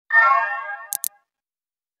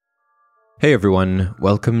Hey everyone,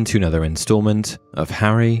 welcome to another installment of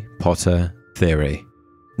Harry Potter Theory.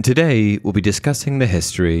 Today we'll be discussing the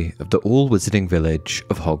history of the all-wizarding village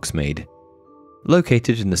of Hogsmeade.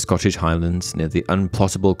 Located in the Scottish Highlands near the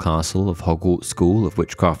unplottable castle of Hogwarts School of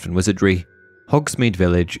Witchcraft and Wizardry, Hogsmeade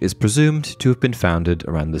Village is presumed to have been founded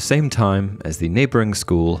around the same time as the neighbouring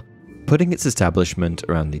school, putting its establishment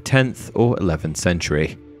around the 10th or 11th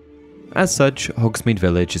century. As such, Hogsmeade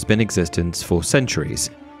Village has been in existence for centuries,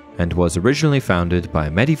 and was originally founded by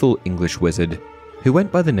a medieval English wizard who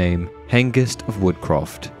went by the name Hengist of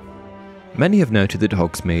Woodcroft. Many have noted that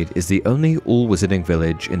Hogsmeade is the only all-wizarding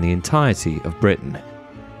village in the entirety of Britain,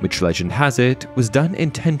 which legend has it was done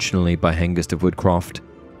intentionally by Hengist of Woodcroft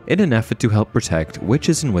in an effort to help protect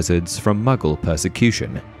witches and wizards from Muggle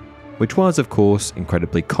persecution, which was of course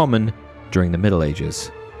incredibly common during the Middle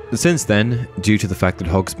Ages. Since then, due to the fact that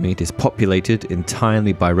Hogsmeade is populated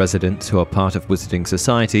entirely by residents who are part of wizarding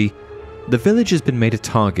society, the village has been made a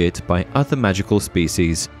target by other magical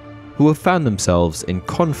species who have found themselves in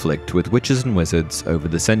conflict with witches and wizards over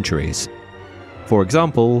the centuries. For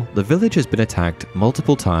example, the village has been attacked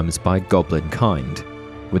multiple times by goblin kind,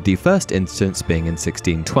 with the first instance being in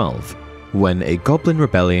 1612, when a goblin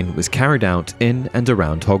rebellion was carried out in and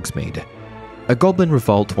around Hogsmeade. A goblin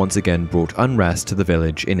revolt once again brought unrest to the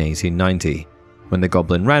village in 1890, when the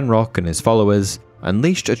goblin Ranrock and his followers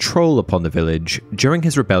unleashed a troll upon the village during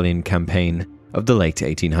his rebellion campaign of the late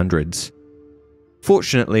 1800s.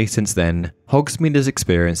 Fortunately, since then, Hogsmeade has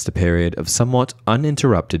experienced a period of somewhat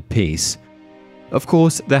uninterrupted peace. Of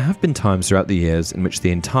course, there have been times throughout the years in which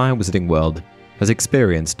the entire wizarding world has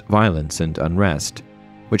experienced violence and unrest,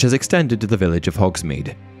 which has extended to the village of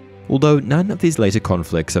Hogsmeade, although none of these later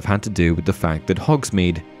conflicts have had to do with the fact that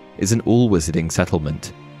Hogsmeade is an all-wizarding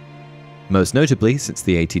settlement. Most notably, since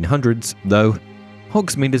the 1800s, though,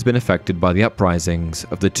 Hogsmeade has been affected by the uprisings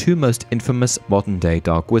of the two most infamous modern-day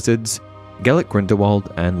dark wizards, Gellert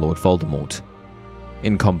Grindelwald and Lord Voldemort.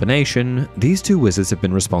 In combination, these two wizards have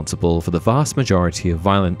been responsible for the vast majority of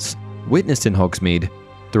violence witnessed in Hogsmeade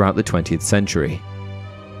throughout the 20th century.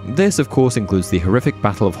 This, of course, includes the horrific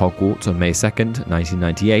Battle of Hogwarts on May 2nd,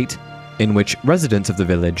 1998, in which residents of the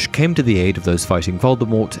village came to the aid of those fighting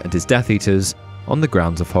Voldemort and his Death Eaters on the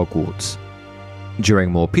grounds of Hogwarts.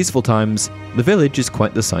 During more peaceful times, the village is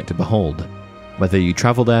quite the sight to behold. Whether you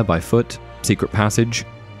travel there by foot, secret passage,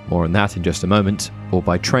 more on that in just a moment, or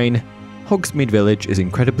by train, Hogsmeade Village is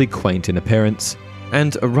incredibly quaint in appearance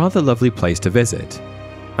and a rather lovely place to visit.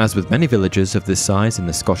 As with many villages of this size in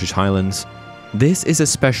the Scottish Highlands, this is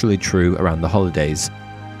especially true around the holidays,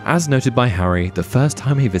 as noted by Harry the first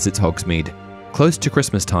time he visits Hogsmeade, close to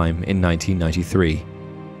Christmas time in 1993.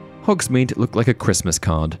 Hogsmeade looked like a Christmas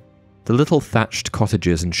card. The little thatched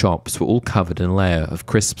cottages and shops were all covered in a layer of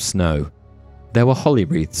crisp snow. There were holly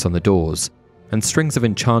wreaths on the doors, and strings of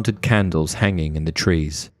enchanted candles hanging in the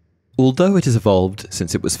trees. Although it has evolved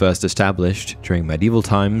since it was first established during medieval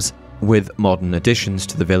times, with modern additions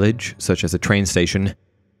to the village, such as a train station,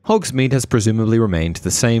 Hogsmeade has presumably remained the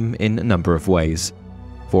same in a number of ways.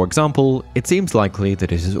 For example, it seems likely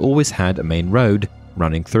that it has always had a main road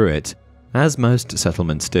running through it, as most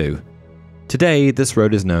settlements do. Today, this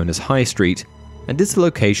road is known as High Street and is the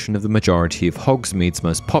location of the majority of Hogsmeade's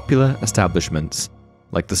most popular establishments,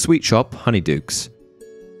 like the sweet shop Honeydukes.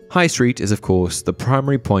 High Street is of course the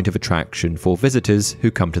primary point of attraction for visitors who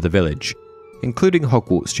come to the village, including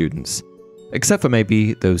Hogwarts students, except for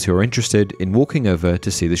maybe those who are interested in walking over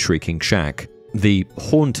to see the Shrieking Shack, the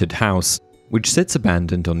haunted house which sits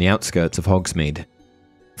abandoned on the outskirts of Hogsmeade.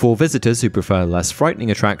 For visitors who prefer less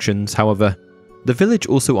frightening attractions, however, the village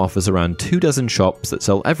also offers around 24 shops that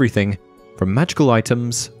sell everything from magical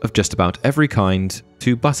items of just about every kind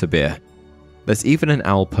to butterbeer. There's even an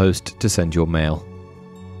owl post to send your mail.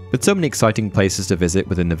 With so many exciting places to visit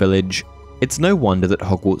within the village, it's no wonder that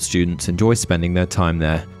Hogwarts students enjoy spending their time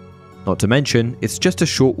there. Not to mention, it's just a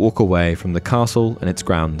short walk away from the castle and its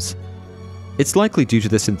grounds. It's likely due to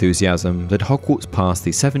this enthusiasm that Hogwarts passed the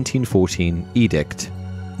 1714 Edict,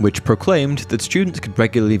 which proclaimed that students could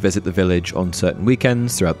regularly visit the village on certain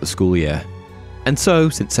weekends throughout the school year. And so,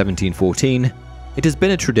 since 1714, it has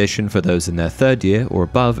been a tradition for those in their third year or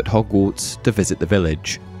above at Hogwarts to visit the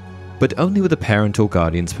village, but only with a parent or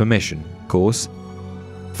guardian's permission, of course.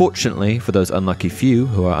 Fortunately, for those unlucky few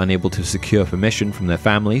who are unable to secure permission from their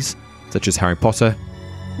families, such as Harry Potter,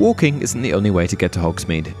 walking isn't the only way to get to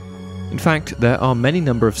Hogsmeade. In fact, there are many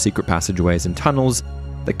number of secret passageways and tunnels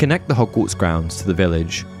that connect the Hogwarts grounds to the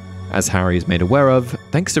village, as Harry is made aware of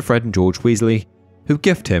thanks to Fred and George Weasley, who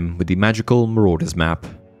gift him with the magical Marauders map.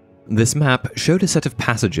 This map showed a set of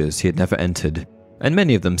passages he had never entered, and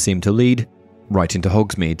many of them seemed to lead right into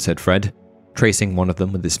Hogsmeade, said Fred, tracing one of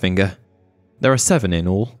them with his finger. There are 7 in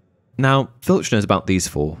all. Now, Filch knows about these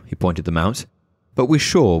 4, he pointed them out, but we're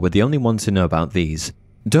sure we're the only ones who know about these.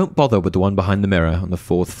 Don't bother with the one behind the mirror on the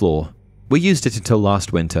 4th floor. We used it until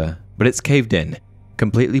last winter, but it's caved in,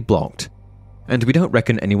 completely blocked. And we don't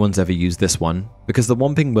reckon anyone's ever used this one, because the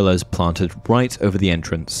Whomping Willow's planted right over the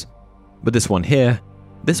entrance. But this one here,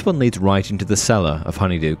 this one leads right into the cellar of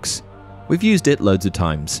Honeydukes. We've used it loads of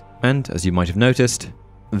times, and as you might have noticed,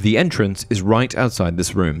 the entrance is right outside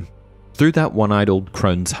this room, through that one-eyed old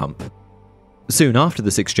crone's hump. Soon after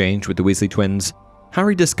this exchange with the Weasley twins,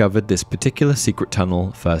 Harry discovered this particular secret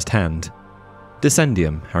tunnel firsthand.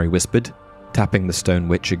 "Descendium," Harry whispered, tapping the stone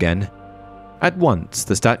witch again. At once,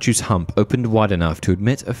 the statue's hump opened wide enough to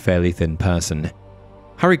admit a fairly thin person.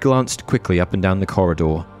 Harry glanced quickly up and down the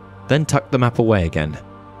corridor, then tucked the map away again,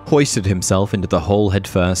 hoisted himself into the hole head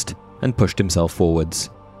first, and pushed himself forwards.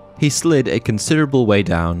 He slid a considerable way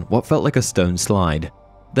down what felt like a stone slide,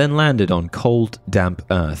 then landed on cold, damp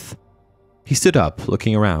earth. He stood up,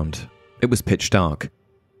 looking around. It was pitch dark.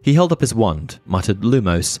 He held up his wand, muttered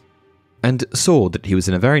Lumos, and saw that he was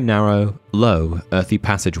in a very narrow, low, earthy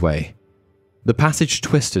passageway. The passage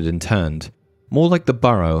twisted and turned, more like the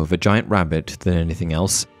burrow of a giant rabbit than anything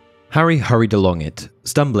else. Harry hurried along it,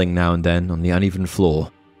 stumbling now and then on the uneven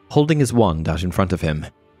floor, holding his wand out in front of him.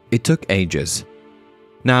 It took ages.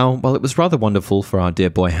 Now, while it was rather wonderful for our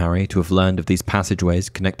dear boy Harry to have learned of these passageways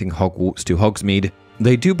connecting Hogwarts to Hogsmeade,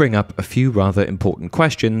 they do bring up a few rather important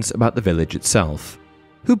questions about the village itself.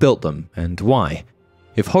 Who built them, and why?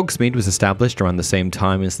 If Hogsmeade was established around the same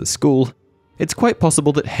time as the school, it's quite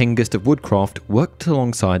possible that Hengist of Woodcroft worked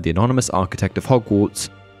alongside the anonymous architect of Hogwarts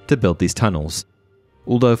to build these tunnels,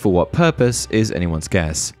 although for what purpose is anyone's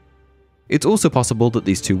guess. It's also possible that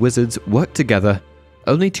these 2 wizards worked together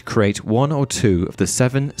only to create 1 or 2 of the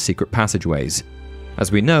 7 secret passageways,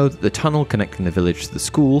 as we know that the tunnel connecting the village to the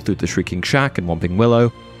school through the Shrieking Shack and Whomping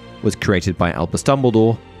Willow was created by Albus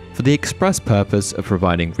Dumbledore for the express purpose of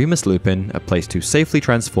providing Remus Lupin a place to safely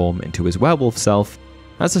transform into his werewolf self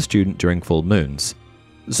as a student during full moons.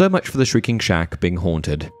 So much for the Shrieking Shack being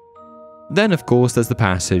haunted. Then, of course, there's the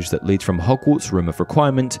passage that leads from Hogwarts' Room of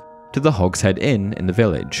Requirement to the Hogshead Inn in the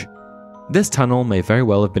village. This tunnel may very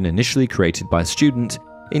well have been initially created by a student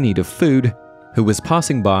in need of food who was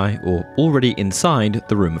passing by or already inside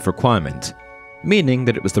the Room of Requirement, meaning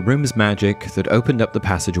that it was the room's magic that opened up the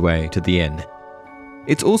passageway to the inn.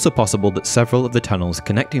 It's also possible that several of the tunnels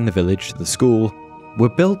connecting the village to the school were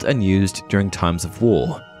built and used during times of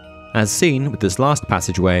war, as seen with this last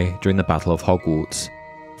passageway during the Battle of Hogwarts,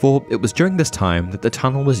 for it was during this time that the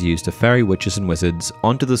tunnel was used to ferry witches and wizards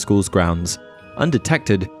onto the school's grounds,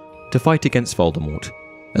 undetected, to fight against Voldemort,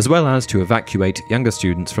 as well as to evacuate younger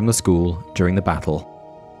students from the school during the battle.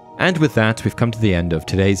 And with that, we've come to the end of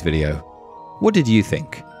today's video. What did you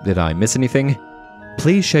think? Did I miss anything?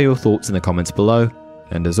 Please share your thoughts in the comments below,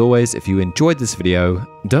 and as always, if you enjoyed this video,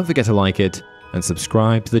 don't forget to like it and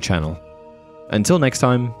subscribe to the channel. Until next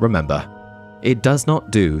time, remember, it does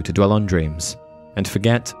not do to dwell on dreams and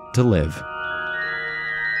forget to live.